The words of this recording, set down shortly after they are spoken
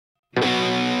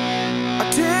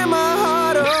tear my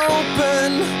heart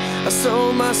open, I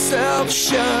sew myself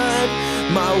shut.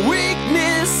 My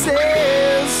weakness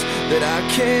is that I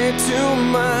care too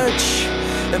much,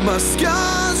 and my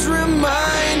scars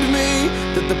remind me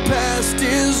that the past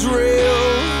is real.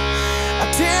 I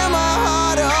tear my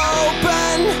heart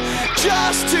open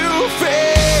just to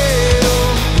fail.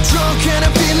 I'm drunk and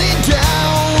I'm feeling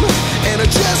down, and I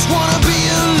just wanna be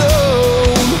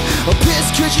alone. I'm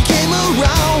pissed cause you came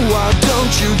around. Why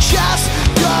don't you just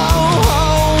go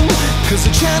home? Cause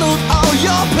I channeled all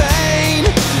your pain,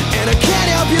 and I can't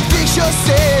help you fix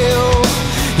yourself.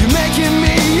 You're making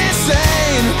me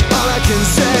insane. All I can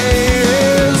say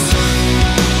is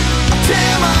I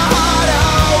tear my heart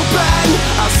open,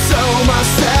 I sew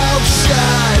myself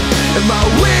shut, and my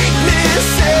weakness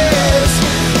is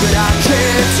that I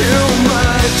care too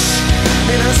much,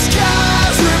 and our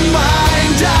scars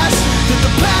remind us that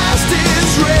the past is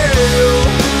real.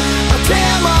 I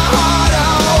tear my heart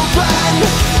open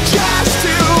just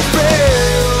to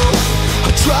feel.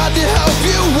 I tried to help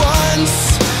you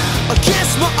once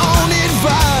against my own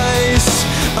advice.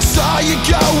 I saw you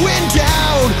going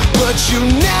down, but you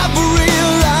never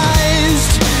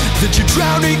realized that you're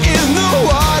drowning in the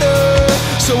water.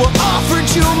 So I offered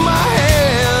you my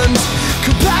hand.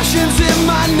 Compassion's in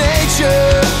my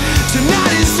nature.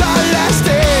 Tonight is our last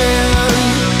stand.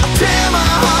 I tear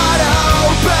my heart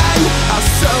open, I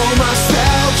sew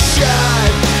myself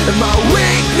shut, and my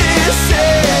weakness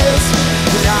is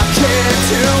that I care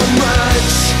too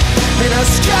much, and our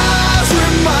scars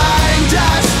remind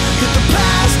us that the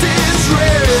past is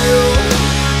real.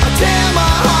 I tear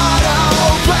my heart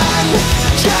open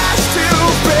just to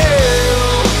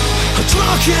feel. I'm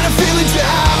drunk and I'm feeling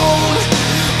down,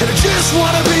 and I just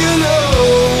wanna be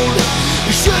alone.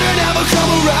 You should've never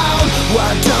come around.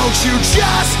 Why don't you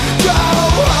just go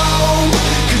home?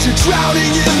 Cause you're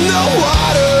drowning in the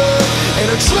water, and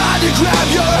I tried to grab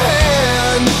your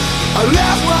hand. I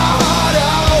left my heart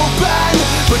open,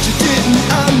 but you didn't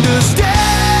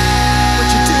understand. But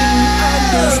you didn't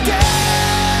understand.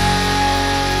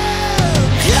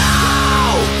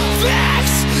 Go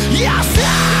fix yourself.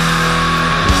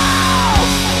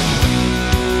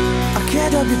 I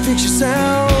can't help you fix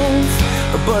yourself,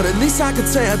 but at least I could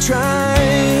say I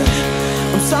tried.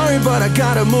 I'm sorry, but I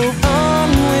gotta move on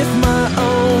with my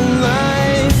own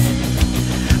life.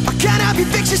 I can't help you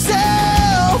fix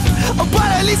yourself,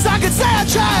 but at least I could say I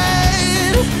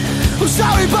tried. I'm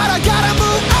sorry, but I gotta